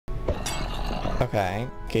Okay,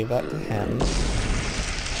 gave that to him.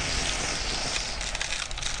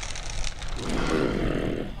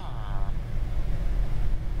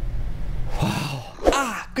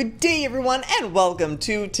 Good day everyone and welcome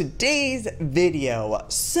to today's video.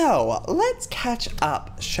 So let's catch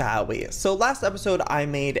up, shall we? So last episode I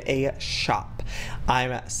made a shop.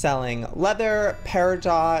 I'm selling leather,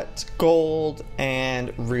 peridot, gold,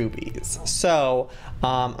 and rubies. So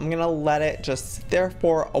I'm gonna let it just sit there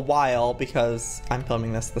for a while because I'm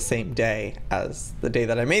filming this the same day as the day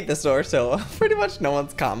that I made the store, so pretty much no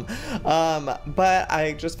one's come. But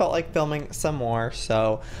I just felt like filming some more,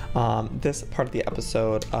 so this part of the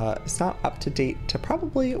episode is not up to date to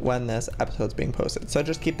probably when this episode's being posted. So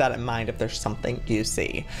just keep that in mind if there's something you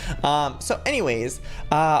see. So anyways,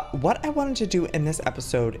 what I wanted to do in this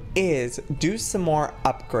episode is do some more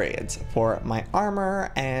upgrades for my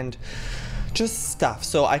armor and just stuff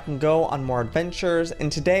so I can go on more adventures,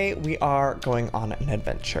 and today we are going on an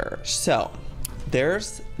adventure. So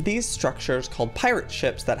there's these structures called pirate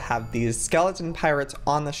ships that have these skeleton pirates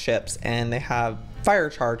on the ships, and they have fire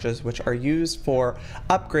charges which are used for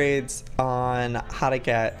upgrades on how to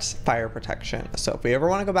get fire protection. So if we ever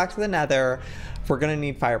want to go back to the Nether, we're gonna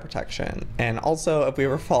need fire protection, and also if we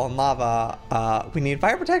ever fall in lava, we need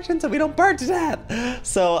fire protection so we don't burn to death.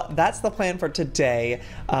 So that's the plan for today.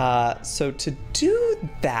 So to do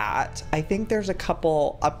that, I think there's a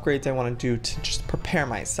couple upgrades I want to do to just prepare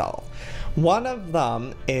myself. One of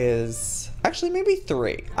them is actually maybe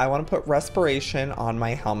three. I want to put respiration on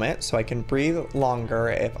my helmet so I can breathe longer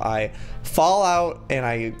if I fall out and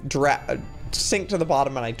I sink to the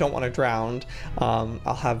bottom and I don't want to drown.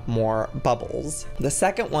 I'll have more bubbles. The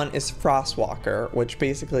second one is Frostwalker, which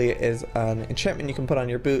basically is an enchantment you can put on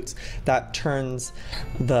your boots that turns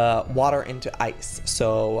the water into ice.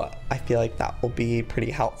 So I feel like that will be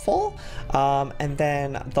pretty helpful. And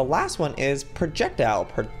then the last one is projectile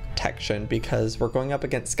protection, because we're going up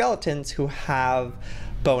against skeletons who have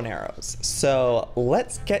bow and arrows. So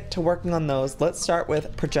let's get to working on those. Let's start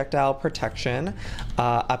with projectile protection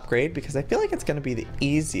upgrade, because I feel like it's going to be the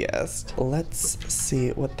easiest. Let's see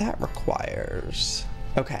what that requires.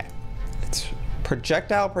 Okay, it's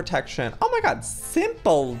projectile protection. Oh my god,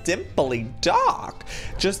 simple dimply dock.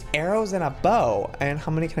 Just arrows and a bow. And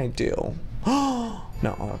how many can I do? Oh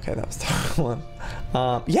no, okay, that was the wrong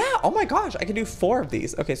one. Yeah, oh my gosh, I can do 4 of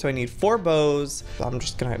these. Okay, so I need 4 bows. I'm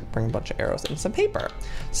just gonna bring a bunch of arrows and some paper.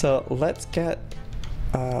 So let's get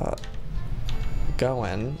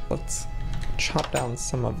going. Let's chop down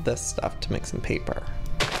some of this stuff to make some paper.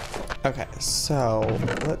 Okay, so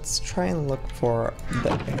let's try and look for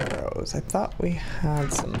the arrows. I thought we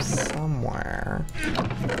had some somewhere.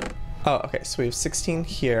 Oh, okay, so we have 16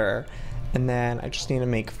 here. And then I just need to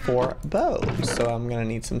make 4 bows. So I'm gonna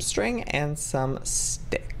need some string and some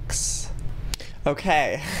sticks.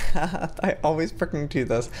 Okay, I always freaking do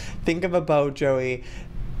this. Think of a bow, Joey.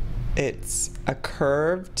 It's a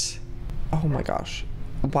curved, oh my gosh.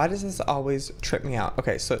 Why does this always trip me out?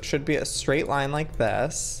 Okay, so it should be a straight line like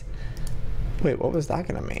this. Wait, what was that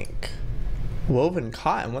gonna make? Woven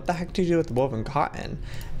cotton, what the heck do you do with woven cotton?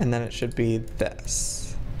 And then it should be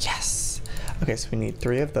this, yes. Okay, so we need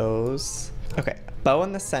 3 of those. Okay, bow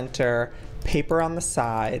in the center, paper on the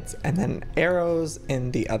sides, and then arrows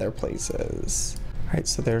in the other places. All right,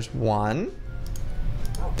 so there's 1.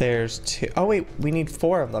 There's 2. Oh wait, we need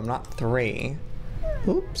 4 of them, not 3.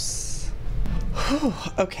 Oops. Whew,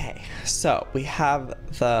 okay, so we have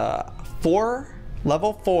the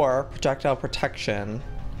level 4 projectile protection.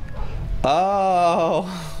 Oh,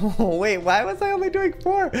 wait, why was I only doing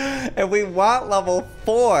 4? If we want level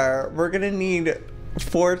 4, we're gonna need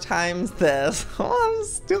 4 times this. Oh, I'm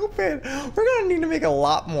stupid. We're gonna need to make a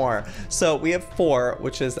lot more. So we have 4,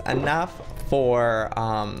 which is enough for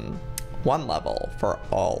 1 level for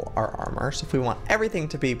all our armor. So if we want everything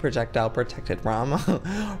to be projectile protected from,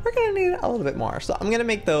 we're gonna need a little bit more. So I'm gonna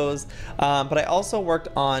make those, but I also worked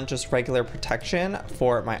on just regular protection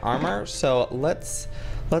for my armor. So let's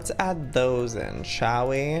add those in, shall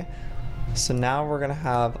we? So now we're gonna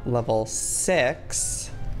have level 6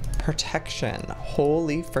 protection.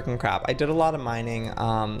 Holy freaking crap. I did a lot of mining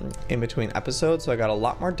in between episodes, so I got a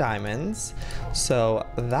lot more diamonds. So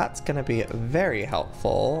that's gonna be very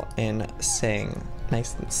helpful in staying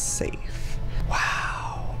nice and safe.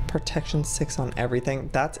 Wow, protection 6 on everything.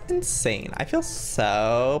 That's insane. I feel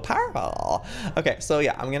so powerful. Okay, so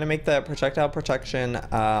yeah, I'm gonna make the projectile protection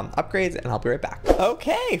upgrades and I'll be right back.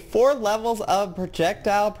 Okay, 4 levels of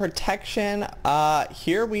projectile protection.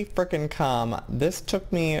 Here we frickin' come. This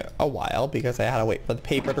took me a while because I had to wait for the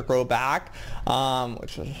paper to grow back,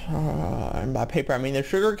 which is, and by paper I mean the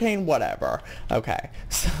sugarcane, whatever. Okay,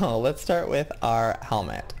 so let's start with our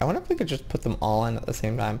helmet. I wonder if we could just put them all in at the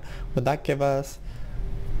same time. Would that give us...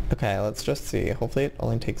 Okay, let's just see. Hopefully it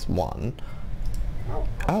only takes 1.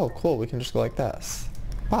 Oh, cool. We can just go like this.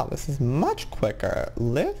 Wow, this is much quicker.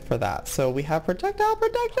 Live for that. So we have projectile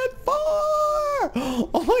protection 4!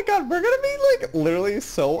 Oh my god, we're gonna be like literally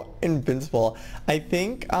so invincible. I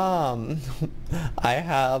think I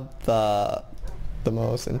have the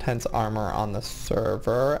most intense armor on the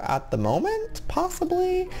server at the moment,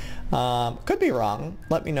 possibly. Could be wrong.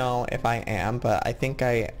 Let me know if I am, but I think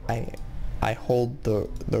I hold the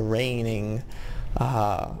reigning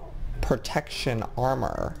protection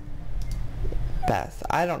armor best.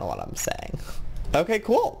 I don't know what I'm saying. Okay,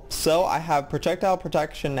 cool. So I have projectile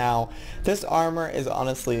protection now. This armor is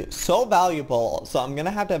honestly so valuable, so I'm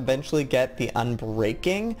gonna have to eventually get the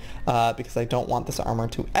unbreaking because I don't want this armor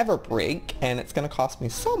to ever break, and it's gonna cost me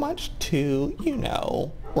so much to, you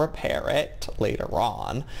know, repair it later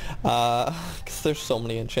on because there's so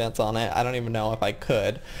many enchants on it. I don't even know if I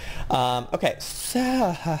could. Okay, so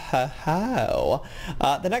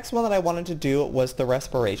the next one that I wanted to do was the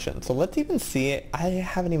respiration. So let's even see it. I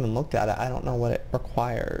haven't even looked at it. I don't know what it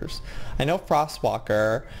requires. I know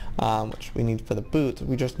Frostwalker, which we need for the boots.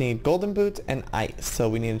 We just need golden boots and ice. So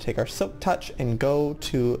we need to take our silk touch and go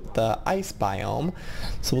to the ice biome.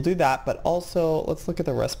 So we'll do that, but also let's look at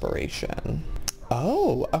the respiration.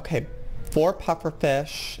 Oh, okay. 4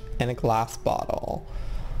 pufferfish and a glass bottle.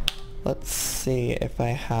 Let's see if I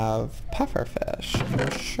have pufferfish.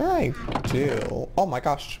 I'm sure I do. Oh my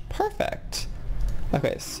gosh, perfect.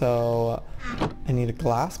 Okay, so I need a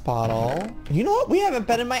glass bottle. You know what? We haven't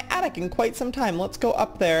been in my attic in quite some time. Let's go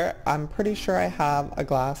up there. I'm pretty sure I have a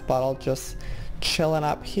glass bottle just chilling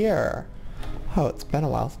up here. Oh, it's been a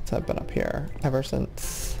while since I've been up here. Ever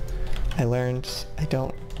since I learned I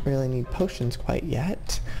don't really need potions quite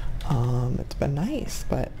yet. It's been nice,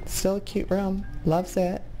 but still a cute room. Loves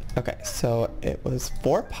it. Okay, so it was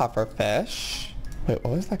 4 pufferfish. Wait,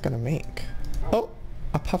 what was that gonna make? Oh,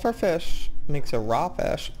 a pufferfish makes a raw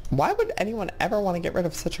fish. Why would anyone ever want to get rid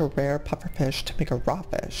of such a rare pufferfish to make a raw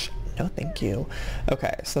fish? No, thank you.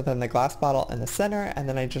 Okay, so then the glass bottle in the center, and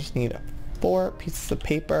then I just need 4 pieces of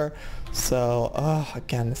paper. So, oh,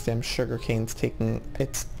 again, this damn sugarcane's taking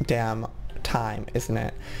its damn time, isn't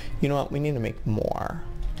it? You know what? We need to make more.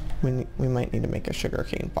 We might need to make a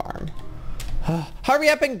sugarcane farm. Hurry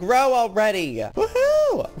up and grow already!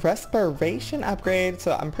 Woohoo! Respiration upgrade.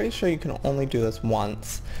 So I'm pretty sure you can only do this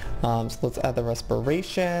once. So let's add the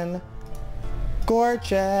respiration.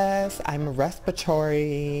 Gorgeous! I'm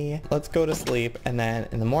respiratory. Let's go to sleep, and then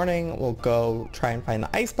in the morning we'll go try and find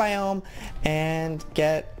the ice biome and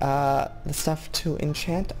get the stuff to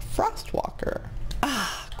enchant Frostwalker.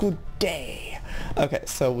 Ah, good day. Okay,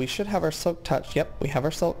 so we should have our silk touch. Yep, we have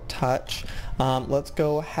our silk touch. Let's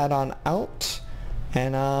go head on out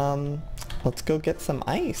and let's go get some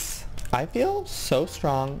ice. I feel so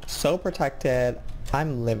strong, so protected.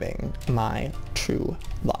 I'm living my true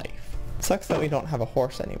life. Sucks that we don't have a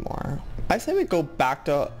horse anymore. I say we go back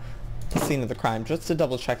to the scene of the crime just to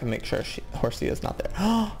double check and make sure Horsey is not there.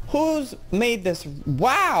 Who's made this?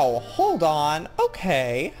 Wow, hold on.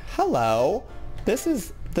 Okay, hello. This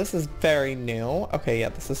is very new. Okay, yeah,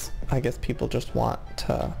 this is, I guess people just want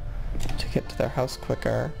to get to their house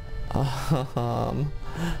quicker.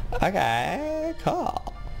 Okay,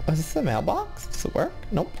 cool. Is this a mailbox? Does it work?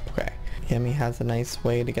 Nope. Okay. Yemi has a nice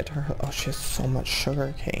way to get to her. Oh, she has so much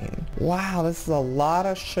sugar cane. Wow, this is a lot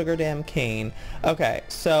of sugar damn cane. Okay,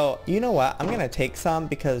 so you know what? I'm gonna take some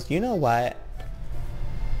because you know what?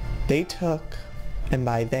 They took, and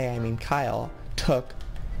by they I mean Kyle, took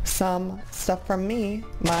some stuff from me,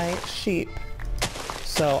 my sheep.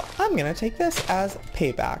 So I'm gonna take this as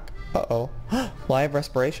payback. Uh-oh. Well, I have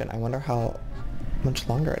respiration. I wonder how much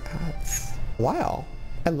longer it adds. Wow.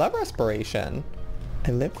 I love respiration.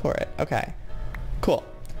 I live for it. Okay. Cool.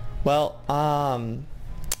 Well,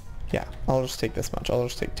 yeah, I'll just take this much. I'll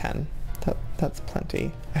just take 10. That's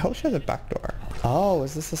plenty. I hope she has a back door. Oh,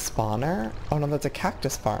 is this a spawner? Oh no, that's a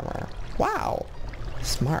cactus farmer. Wow.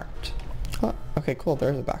 Smart. Oh, okay, cool.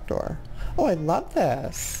 There's a back door. Oh, I love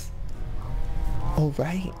this. Oh,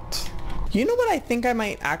 right. You know what I think I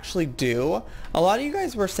might actually do? A lot of you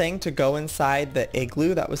guys were saying to go inside the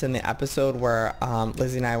igloo that was in the episode where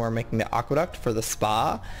Lizzie and I were making the aqueduct for the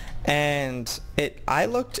spa. And I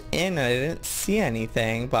looked in and I didn't see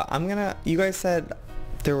anything, but you guys said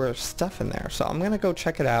there was stuff in there. So I'm gonna go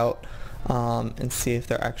check it out and see if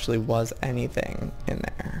there actually was anything in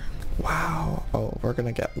there. Wow. Oh, we're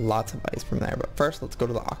gonna get lots of ice from there. But first, let's go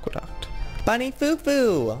to the aqueduct. Bunny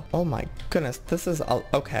foo-foo! Oh my goodness, this is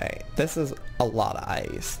okay. This is a lot of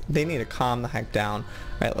ice. They need to calm the heck down.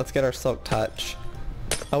 All right, let's get our silk touch.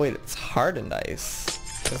 Oh wait, it's hardened ice.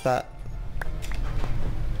 Is that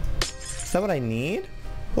what I need?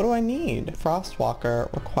 What do I need?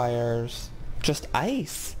 Frostwalker requires just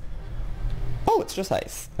ice. Oh, it's just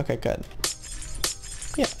ice. Okay, good.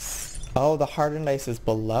 Yes. Oh, the hardened ice is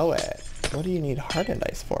below it. What do you need hardened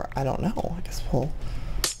ice for? I don't know. I guess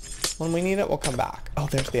when we need it, we'll come back. Oh,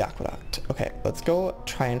 there's the aqueduct. Okay, let's go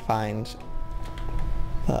try and find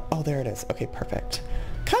oh, there it is. Okay, perfect.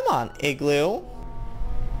 Come on, igloo.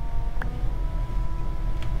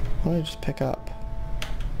 What did I just pick up?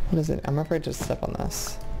 What is it? I'm afraid to step on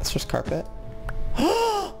this. It's just carpet.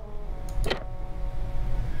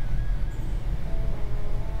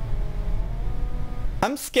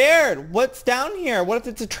 I'm scared. What's down here? What if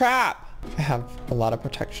it's a trap? I have a lot of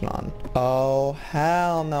protection on. Oh,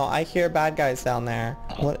 hell no. I hear bad guys down there.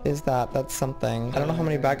 What is that? That's something. I don't know how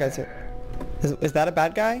many bad guys are. Is that a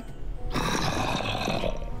bad guy?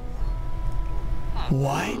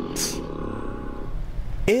 What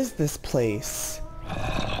is this place?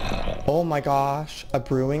 Oh my gosh. A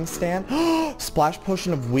brewing stand. Splash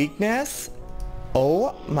potion of weakness.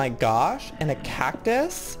 Oh my gosh. And a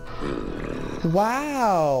cactus.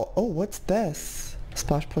 Wow. Oh, what's this?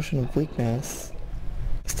 Splash potion of weakness.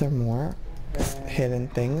 Is there more hidden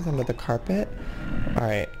things under the carpet?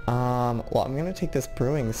 Alright, well, I'm gonna take this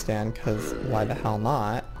brewing stand because why the hell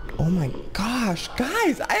not? Oh my gosh,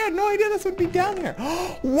 guys, I had no idea this would be down here.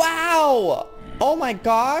 Wow! Oh my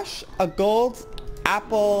gosh, a gold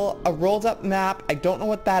apple, a rolled up map. I don't know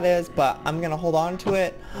what that is, but I'm gonna hold on to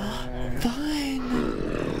it. Fine.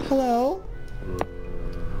 Hello?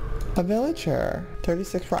 A villager.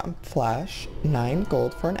 36 rotten flesh, 9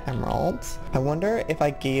 gold for an emerald. I wonder if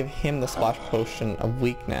I gave him the splash potion of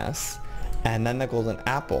weakness and then the golden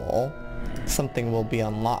apple, something will be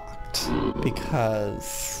unlocked,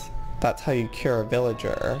 because that's how you cure a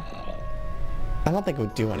villager. I don't think it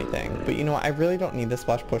would do anything, but you know what, I really don't need the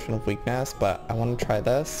splash potion of weakness, but I want to try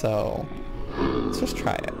this, so let's just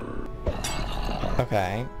try it.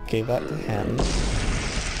 Okay, gave that to him.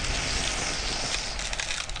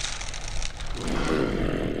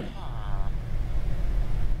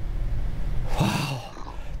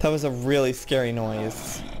 That was a really scary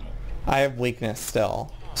noise. I have weakness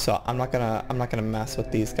still, so I'm not gonna mess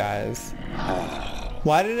with these guys.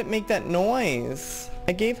 Why did it make that noise?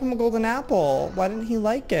 I gave him a golden apple. Why didn't he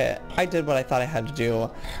like it? I did what I thought I had to do.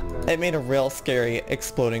 It made a real scary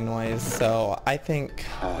exploding noise, so I think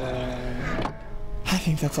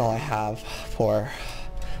that's all I have for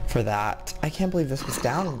that. I can't believe this was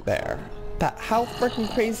down there. How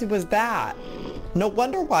freaking crazy was that? No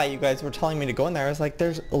wonder why you guys were telling me to go in there. I was like,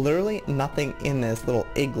 there's literally nothing in this little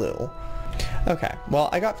igloo. Okay, well,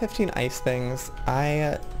 I got 15 ice things.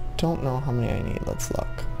 I don't know how many I need. Let's look.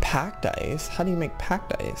 Packed ice? How do you make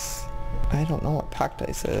packed ice? I don't know what packed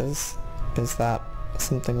ice is. Is that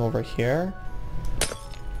something over here?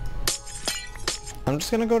 I'm just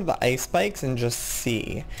gonna go to the ice spikes and just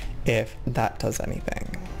see if that does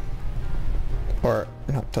anything. Or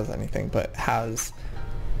not does anything, but has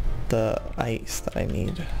the ice that I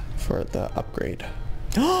need for the upgrade.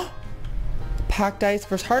 Packed ice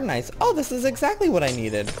versus hardened ice. Oh, this is exactly what I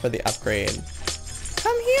needed for the upgrade.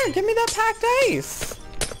 Come here, give me that packed ice.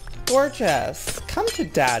 Gorgeous. Come to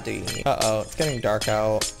daddy. Uh-oh, it's getting dark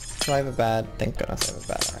out. Do I have a bed? Thank goodness I have a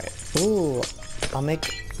bed. Alright. Ooh, I'll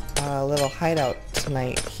make a little hideout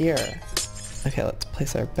tonight here. Okay, let's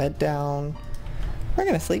place our bed down. We're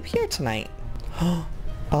gonna sleep here tonight.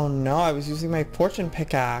 Oh no, I was using my fortune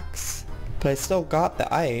pickaxe, but I still got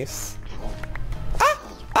the ice.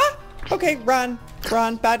 Okay, run,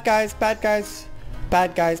 bad guys, bad guys,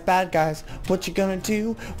 bad guys, bad guys. What you gonna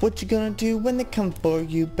do? What you gonna do when they come for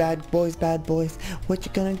you? Bad boys, what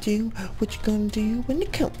you gonna do? What you gonna do when they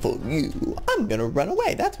come for you? I'm gonna run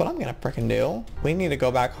away. That's what I'm gonna frickin' do. We need to go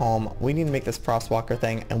back home. We need to make this Frostwalker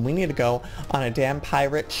thing, and we need to go on a damn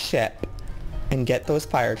pirate ship and get those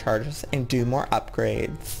fire charges and do more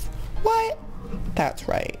upgrades. What? That's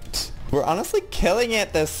right. We're honestly killing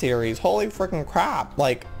it this series. Holy freaking crap.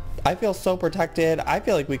 Like, I feel so protected. I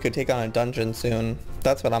feel like we could take on a dungeon soon.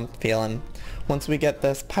 That's what I'm feeling. Once we get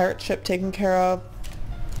this pirate ship taken care of,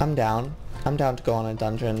 I'm down. I'm down to go on a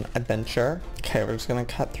dungeon adventure. Okay, we're just gonna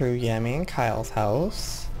cut through Yami and Kyle's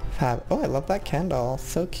house. Fab. Oh, I love that candle.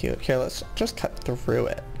 So cute. Here, let's just cut through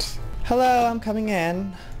it. Hello, I'm coming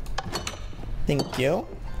in. Thank you.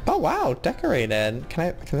 Oh wow, decorated.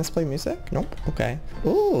 Can this play music? Nope. Okay.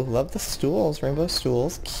 Ooh, love the stools. Rainbow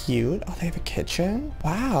stools. Cute. Oh, they have a kitchen.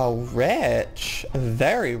 Wow, rich.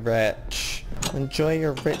 Very rich. Enjoy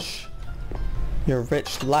your rich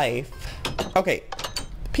life. Okay,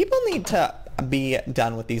 people need to be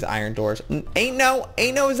done with these iron doors. Ain't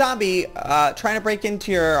no zombie trying to break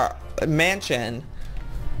into your mansion.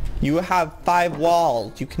 You have 5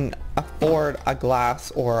 walls. You can afford a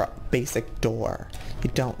glass or basic door. You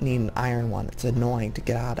don't need an iron one. It's annoying to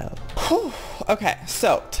get out of. Whew. Okay,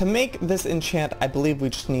 so to make this enchant, I believe we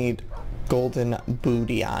just need golden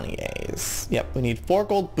bootianies. Yep, we need 4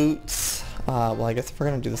 gold boots. Well, I guess if we're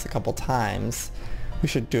gonna do this a couple times, we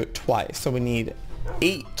should do it twice. So we need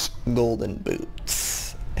 8 golden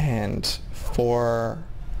boots and 4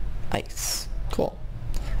 ice. Cool.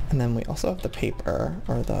 And then we also have the paper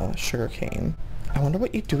or the sugar cane. I wonder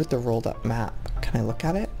what you do with the rolled up map. Can I look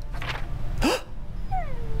at it?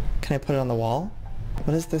 Can I put it on the wall?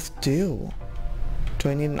 What does this do? Do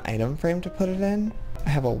I need an item frame to put it in? I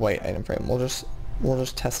have a white item frame. We'll just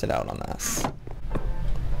test it out on this.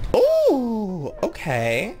 Oh,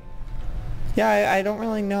 okay. Yeah, I don't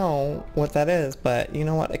really know what that is, but you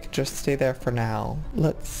know what? It could just stay there for now.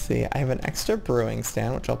 Let's see. I have an extra brewing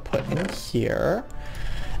stand, which I'll put in here.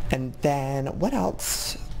 And then what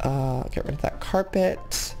else? Get rid of that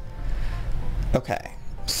carpet. Okay.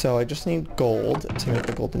 So I just need gold to make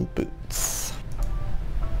the golden boots.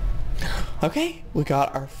 Okay, we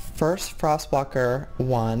got our first Frostwalker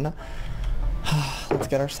one. Let's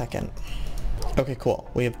get our second. Okay, cool.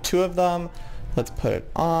 We have 2 of them. Let's put it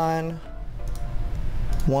on.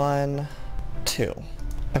 1, 2.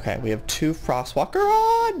 Okay, we have 2 Frostwalker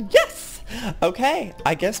on. Yes! Okay,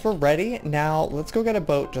 I guess we're ready. Now, let's go get a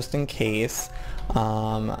boat just in case.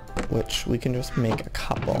 Which we can just make a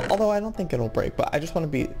couple. Although I don't think it'll break, but I just want to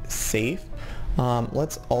be safe.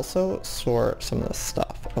 Let's also sort some of this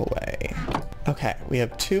stuff away. Okay, we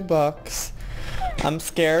have 2 books. I'm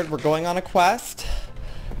scared. We're going on a quest.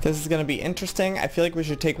 This is going to be interesting. I feel like we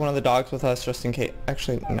should take one of the dogs with us just in case.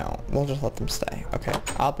 Actually, no. We'll just let them stay. Okay.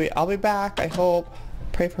 I'll be back, I hope.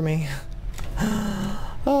 Pray for me.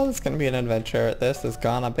 Oh, this is going to be an adventure. This is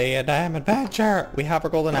gonna be a damn adventure. We have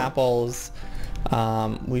our golden apples.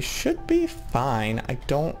 We should be fine. I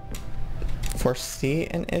don't foresee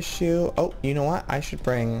an issue. Oh, you know what? I should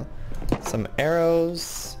bring some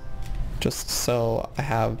arrows just so I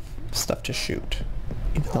have stuff to shoot.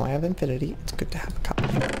 Even though I have infinity, it's good to have a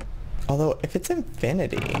couple. Although, if it's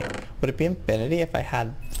infinity, would it be infinity if I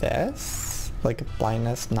had this? Like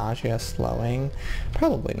blindness, nausea, slowing?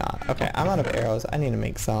 Probably not. Okay, I'm out of arrows. I need to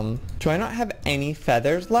make some. Do I not have any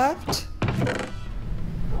feathers left?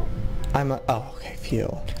 Oh, okay,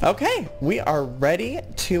 phew. Okay, we are ready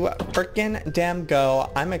to frickin' damn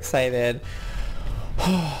go. I'm excited.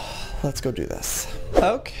 Let's go do this.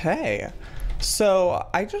 Okay, so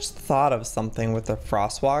I just thought of something with the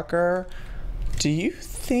Frostwalker. Do you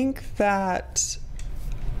think that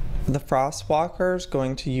the Frostwalker is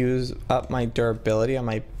going to use up my durability on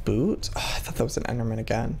my boots? Oh, I thought that was an Enderman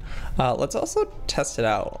again. Let's also test it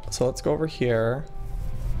out. So let's go over here.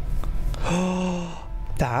 Oh,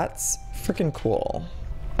 that's freaking cool.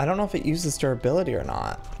 I don't know if it uses durability or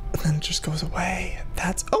not. And then it just goes away.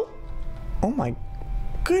 Oh my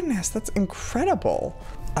goodness, that's incredible.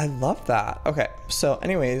 I love that. Okay, so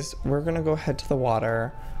anyways, we're gonna go head to the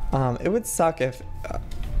water. It would suck if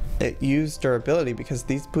it used durability because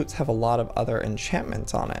these boots have a lot of other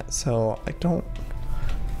enchantments on it. So I don't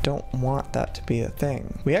want that to be a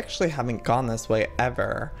thing. We actually haven't gone this way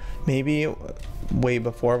ever. Maybe way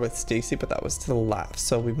before with Stacy, but that was to the left.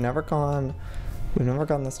 So we've never gone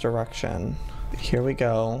this direction. Here we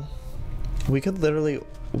go. We could literally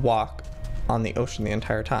walk on the ocean the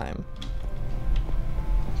entire time.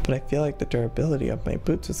 But I feel like the durability of my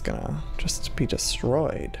boots is gonna just be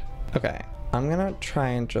destroyed. Okay, I'm gonna try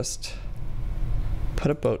and just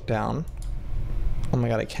put a boat down. Oh my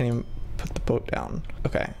god, I can't even put the boat down.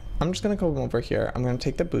 Okay, I'm just gonna go over here. I'm gonna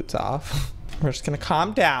take the boots off. We're just gonna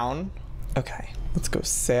calm down. Okay, let's go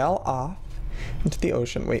sail off into the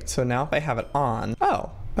ocean. Wait, so now if I have it on, oh,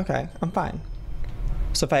 okay, I'm fine.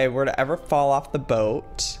 So if I were to ever fall off the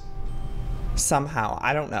boat, somehow,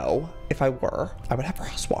 I don't know, if I were, I would have a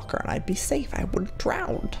Frostwalker and I'd be safe. I wouldn't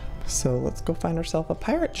drown. So let's go find ourselves a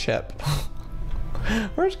pirate ship.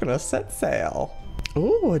 We're just gonna set sail.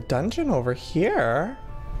 Ooh, a dungeon over here.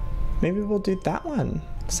 Maybe we'll do that one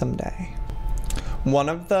someday. One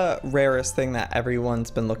of the rarest thing that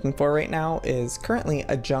everyone's been looking for right now is currently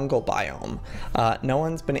a jungle biome. No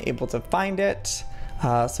one's been able to find it,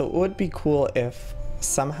 so it would be cool if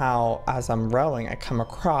somehow as I'm rowing I come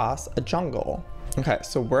across a jungle. Okay,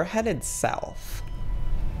 so we're headed south.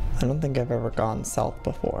 I don't think I've ever gone south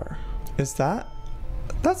before. Is that?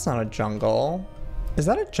 That's not a jungle. Is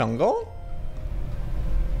that a jungle?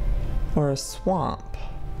 Or a swamp?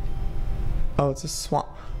 Oh, it's a swamp.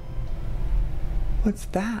 What's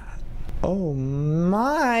that? Oh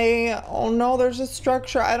my. Oh no, there's a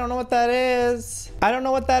structure. I don't know what that is. I don't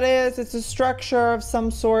know what that is. It's a structure of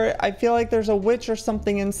some sort. I feel like there's a witch or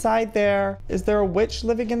something inside there. Is there a witch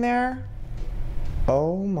living in there?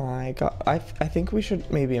 Oh my god. I think we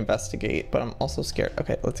should maybe investigate, but I'm also scared.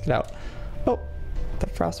 Okay, let's get out. Oh, the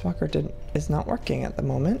Frostwalker is not working at the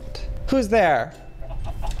moment. Who's there?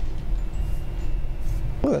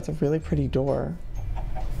 Oh, that's a really pretty door.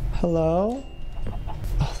 Hello?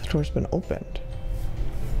 Oh, the door's been opened.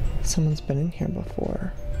 Someone's been in here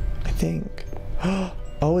before, I think.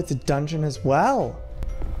 Oh, it's a dungeon as well.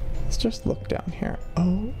 Let's just look down here.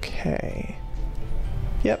 Okay.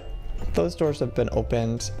 Yep, those doors have been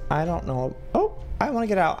opened. I don't know. Oh, I want to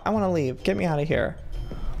get out. I want to leave. Get me out of here.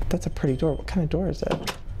 That's a pretty door. What kind of door is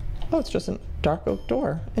it? Oh, it's just a dark oak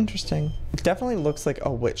door. Interesting. It definitely looks like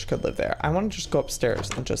a witch could live there. I want to just go upstairs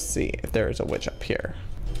and just see if there is a witch up here.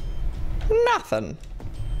 Nothing.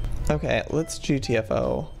 Okay, let's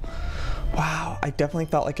GTFO. Wow, I definitely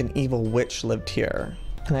thought like an evil witch lived here.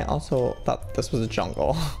 And I also thought this was a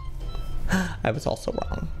jungle. I was also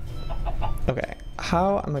wrong. Okay,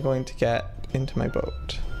 how am I going to get into my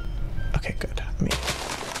boat? Okay, good.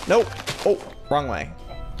 Nope. Oh, wrong way.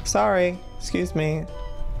 Sorry. Excuse me.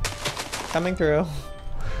 Coming through.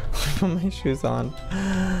 Put my shoes on.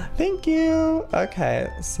 Thank you. Okay,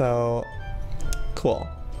 so cool.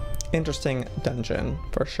 Interesting dungeon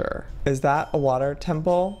for sure. Is that a water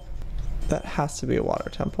temple? That has to be a water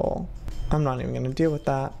temple. I'm not even gonna deal with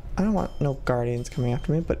that. I don't want no guardians coming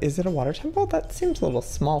after me, but is it a water temple? That seems a little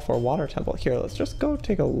small for a water temple. Here, let's just go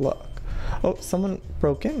take a look. Oh, someone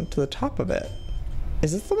broke into the top of it.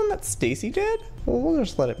 Is this the one that Stacy did? Well, we'll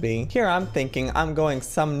just let it be. Here, I'm thinking I'm going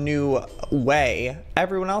some new way.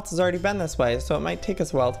 Everyone else has already been this way, so it might take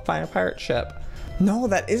us a while to find a pirate ship. No,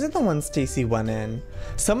 that isn't the one Stacy went in.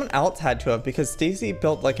 Someone else had to have, because Stacy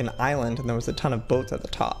built like an island and there was a ton of boats at the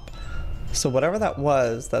top. So whatever that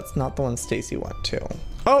was, that's not the one Stacy went to.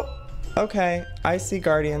 Oh, okay. I see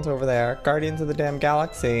guardians over there. Guardians of the damn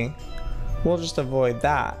galaxy. We'll just avoid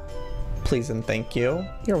that. Please and thank you.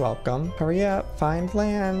 You're welcome. Hurry up, find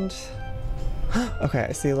land. Okay,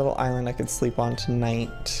 I see a little island I could sleep on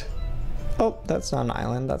tonight. Oh, that's not an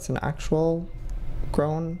island. That's an actual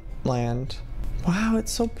grown land. Wow,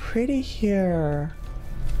 it's so pretty here.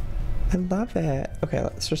 I love it. Okay,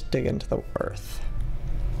 let's just dig into the earth.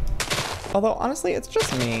 Although, honestly, it's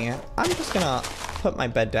just me. I'm just gonna put my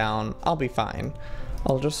bed down. I'll be fine.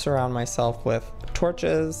 I'll just surround myself with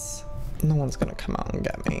torches. No one's gonna come out and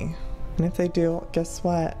get me. And if they do, guess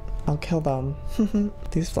what? I'll kill them.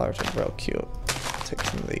 These flowers are real cute. I'll take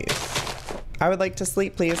some of these. I would like to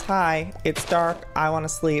sleep, please. Hi, it's dark. I want to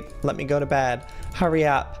sleep. Let me go to bed. Hurry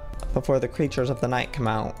up before the creatures of the night come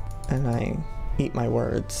out and I eat my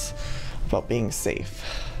words about being safe.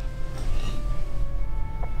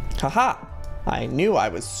 Haha! I knew I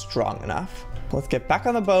was strong enough. Let's get back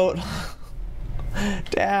on the boat.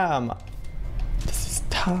 Damn. This is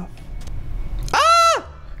tough. Ah!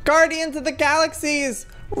 Guardians of the Galaxies!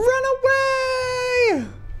 Run away!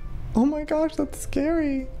 Oh my gosh, that's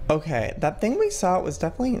scary. Okay, that thing we saw was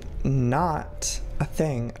definitely not a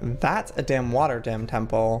thing. That's a damn water dam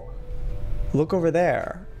temple. Look over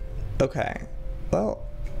there. Okay, well,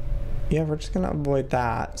 yeah, we're just gonna avoid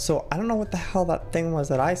that. So I don't know what the hell that thing was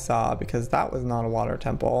that I saw, because that was not a water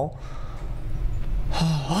temple.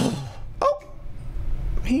 Oh,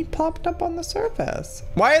 he popped up on the surface.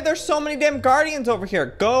 Why are there so many damn guardians over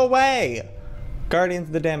here? Go away. Guardians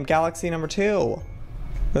of the damn Galaxy #2.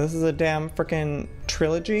 This is a damn freaking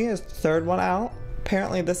trilogy. Is the third one out?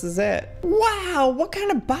 Apparently this is it. Wow, what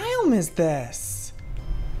kind of biome is this?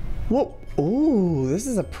 Whoa, ooh, this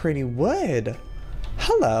is a pretty wood.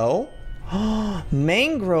 Hello.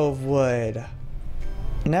 Mangrove wood.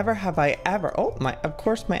 Never have I ever. Oh, of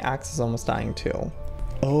course my axe is almost dying too.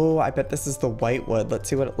 Oh, I bet this is the white wood. Let's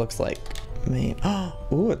see what it looks like.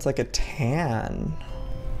 Ooh, it's like a tan.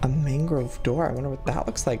 A mangrove door. I wonder what that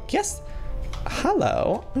looks like. Yes.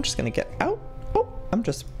 Hello. I'm just gonna get out. Oh, I'm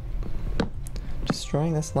just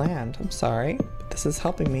destroying this land. I'm sorry. But this is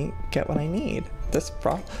helping me get what I need. this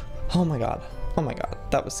frost. Oh my god. Oh my god.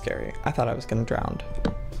 That was scary. I thought I was gonna drown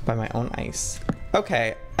by my own ice.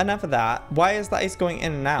 Okay, enough of that. Why is the ice going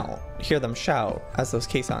in and out? Hear them shout as those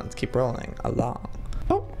caissons keep rolling along.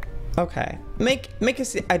 Oh, okay. Make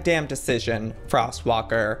a damn decision,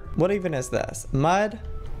 Frostwalker. What even is this? Mud?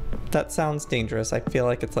 That sounds dangerous. I feel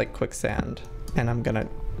like it's like quicksand and I'm gonna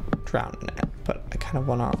drown in it, but I kind of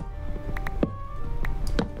wanna... All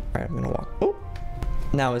right, I'm gonna walk. Oh,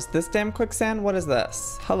 now is this damn quicksand? What is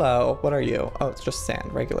this? Hello, what are you? Oh, it's just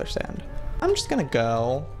sand, regular sand. I'm just gonna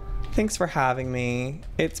go. Thanks for having me.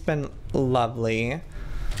 It's been lovely.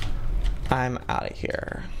 I'm out of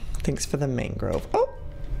here. Thanks for the mangrove. Oh,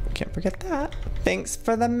 can't forget that. Thanks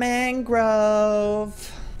for the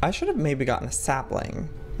mangrove. I should have maybe gotten a sapling.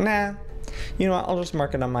 Nah, you know what? I'll just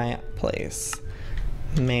mark it on my place.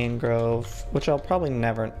 Mangrove, which I'll probably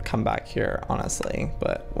never come back here, honestly,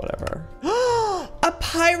 but whatever. A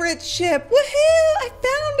pirate ship! Woohoo! I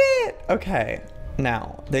found it! Okay,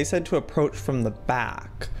 now, they said to approach from the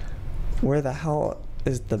back. Where the hell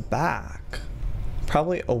is the back?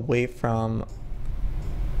 Probably away from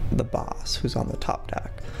the boss who's on the top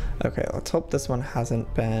deck. Okay, let's hope this one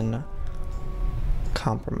hasn't been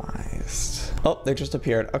compromised. Oh, they just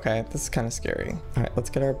appeared. Okay, this is kind of scary. All right,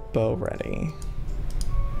 let's get our bow ready.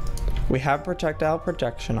 We have projectile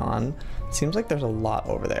protection on. Seems like there's a lot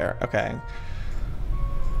over there. Okay.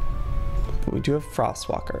 But we do have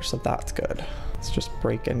Frostwalker, so that's good. Let's just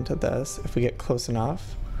break into this if we get close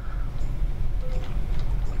enough.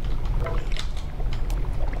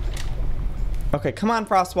 Okay, come on,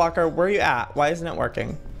 Frostwalker. Where are you at? Why isn't it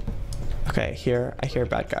working? Okay, here, I hear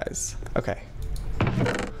bad guys. Okay.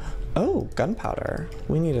 Oh, gunpowder.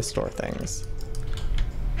 We need to store things.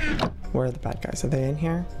 Where are the bad guys? Are they in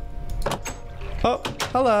here? Oh,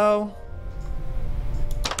 hello.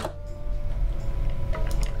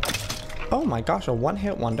 Oh my gosh, a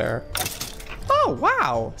one-hit wonder. Oh,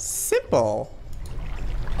 wow, simple.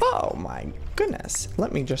 Oh my goodness.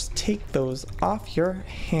 Let me just take those off your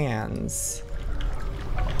hands.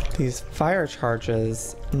 These fire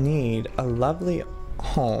charges need a lovely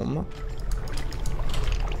home.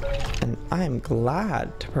 And I'm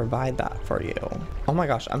glad to provide that for you. Oh my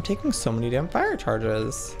gosh, I'm taking so many damn fire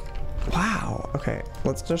charges. Wow, okay,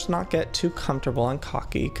 let's just not get too comfortable and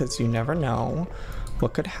cocky because you never know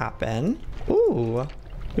what could happen. Ooh,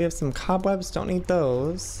 we have some cobwebs, don't need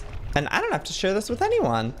those. And I don't have to share this with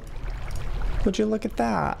anyone. Would you look at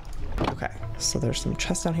that? Okay, so there's some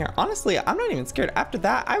chests down here. Honestly, I'm not even scared. After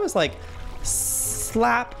that, I was like,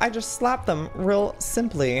 I just slapped them real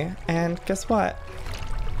simply. And guess what?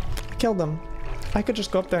 I killed them. I could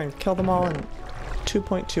just go up there and kill them all in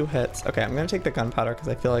 2.2 hits. Okay, I'm gonna take the gunpowder because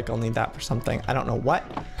I feel like I'll need that for something. I don't know what,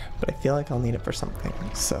 but I feel like I'll need it for something.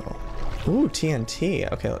 So, ooh,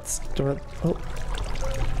 TNT. Okay, let's do it. Oh.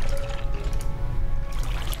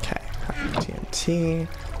 Okay, TNT.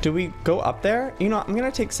 Do we go up there? You know, I'm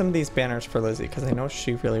gonna take some of these banners for Lizzie because I know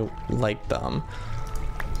she really liked them.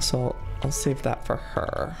 So I'll save that for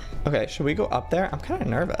her. Okay, should we go up there? I'm kind of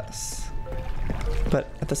nervous. But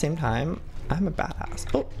at the same time, I'm a badass.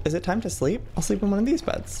 Oh, is it time to sleep? I'll sleep in one of these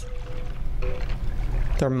beds.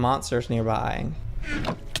 There are monsters nearby.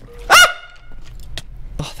 Ah!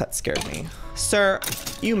 Oh, that scared me. Sir,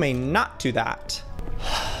 you may not do that.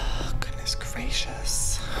 Goodness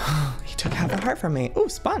gracious. He took half a heart from me. Ooh,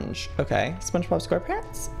 sponge. Okay, SpongeBob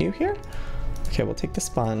SquarePants, you here? Okay, we'll take the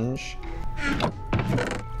sponge.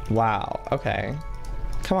 Wow, okay.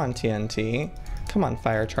 Come on, TNT. Come on,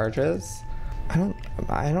 fire charges.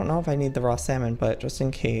 I don't know if I need the raw salmon, but just in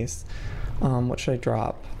case, what should I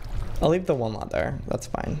drop? I'll leave the one leather. That's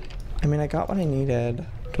fine. I mean, I got what I needed.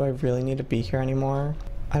 Do I really need to be here anymore?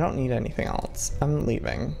 I don't need anything else. I'm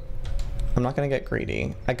leaving. I'm not gonna get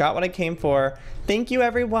greedy. I got what I came for. Thank you,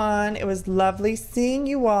 everyone. It was lovely seeing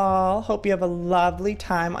you all. Hope you have a lovely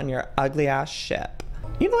time on your ugly ass ship.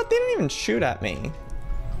 You know what? They didn't even shoot at me.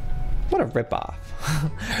 What a ripoff.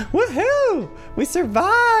 Woohoo! We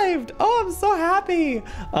survived! Oh, I'm so happy.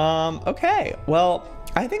 Okay, well,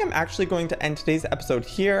 I think I'm actually going to end today's episode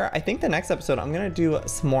here. I think the next episode, I'm gonna do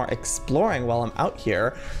some more exploring while I'm out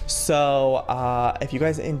here. So if you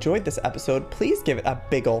guys enjoyed this episode, please give it a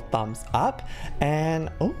big ol' thumbs up. And,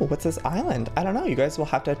 oh, what's this island? I don't know. You guys will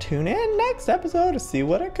have to tune in next episode to see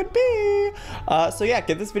what it could be. So yeah,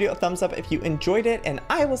 give this video a thumbs up if you enjoyed it, and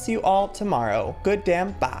I will see you all tomorrow. Good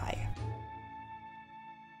damn bye.